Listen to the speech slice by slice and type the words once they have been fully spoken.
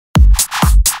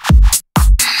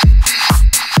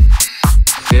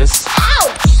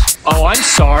Oh, I'm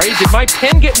sorry. Did my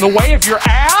pen get in the way of your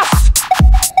ass?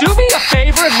 Do me a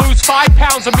favor and lose 5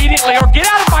 pounds immediately, or get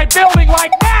out of my building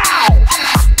like now!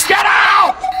 Get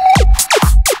out!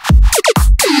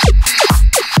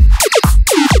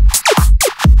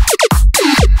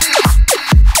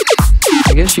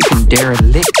 I guess you can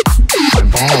derelict my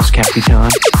balls,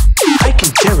 Capitan. I can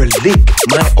derelict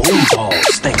my own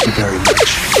balls, thank you very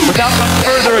much. Without much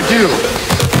further ado,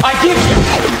 I give you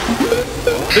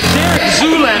the Derek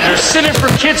Zoolander Center for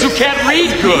Kids Who Can't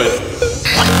Read Good.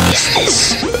 What is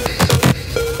this?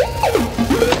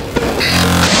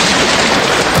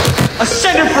 A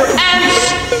center for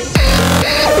ants!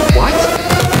 What?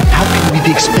 How can we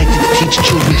be expected to teach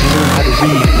children to learn how to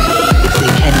read if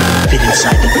they can't even fit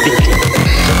inside the building?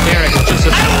 Derek, it's just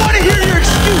a... I don't want to hear your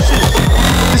excuses!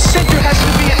 The center has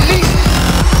to be at least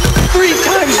 3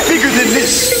 times bigger than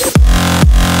this!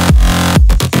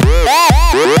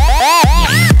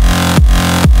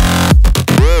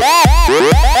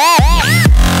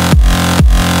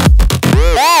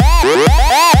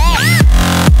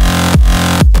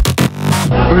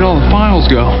 Where'd all the files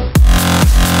go?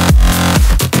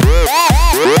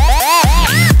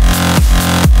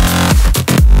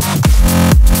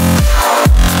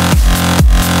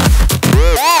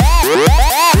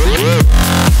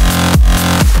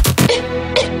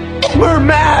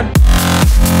 Merman!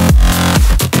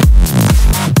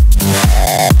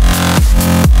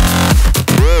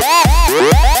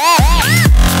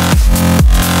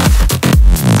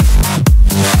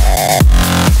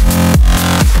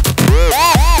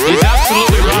 He's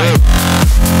absolutely right.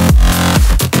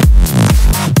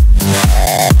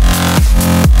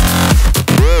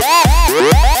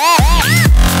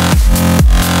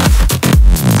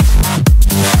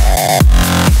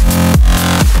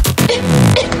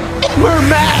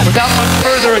 Merman! Without much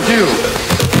further ado,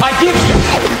 I give you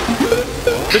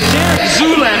the Derek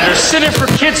Zoolander Center for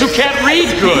Kids Who Can't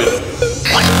Read Good.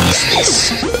 What is this?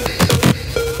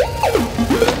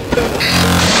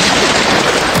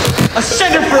 A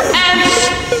center for ants!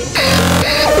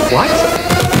 What?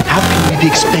 How can we be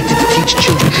expected to teach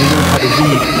children to learn how to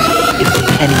read if they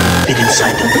can't even fit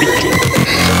inside the building?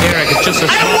 Derek, it's just a...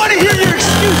 I don't want to hear your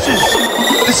excuses!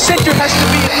 The center has to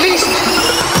be at least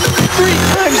 3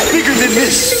 times bigger than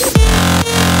this!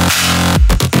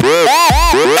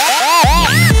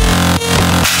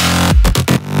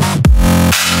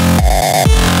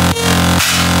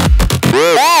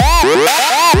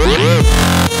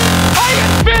 I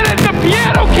invented the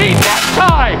piano key next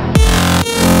time!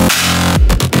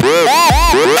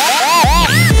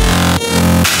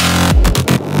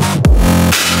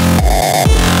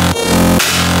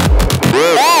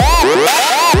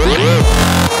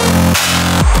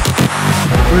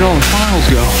 Where'd all the files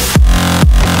go?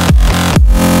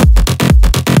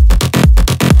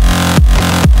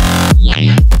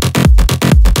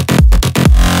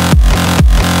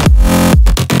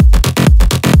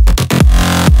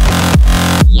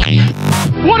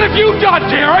 What have you done,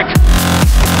 Derek?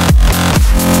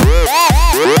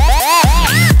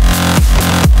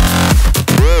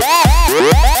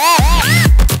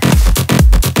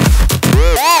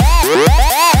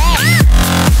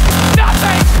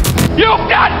 Nothing! You've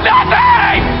done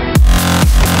nothing!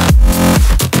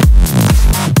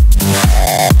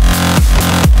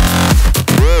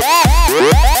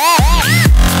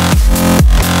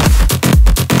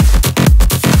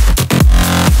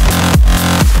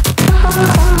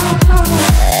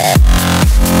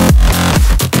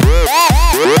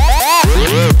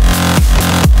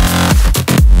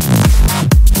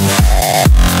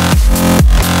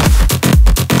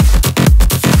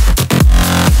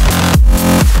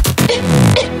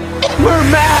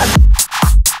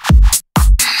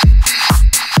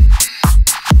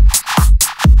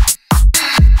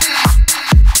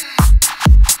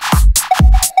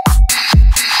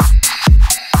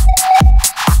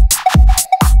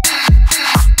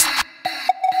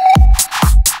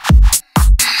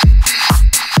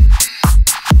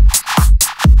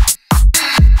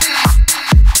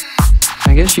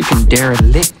 I guess you can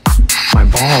derelict my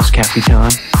balls,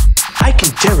 Capitan. I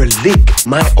can derelict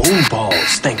my own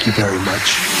balls, thank you very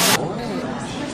much.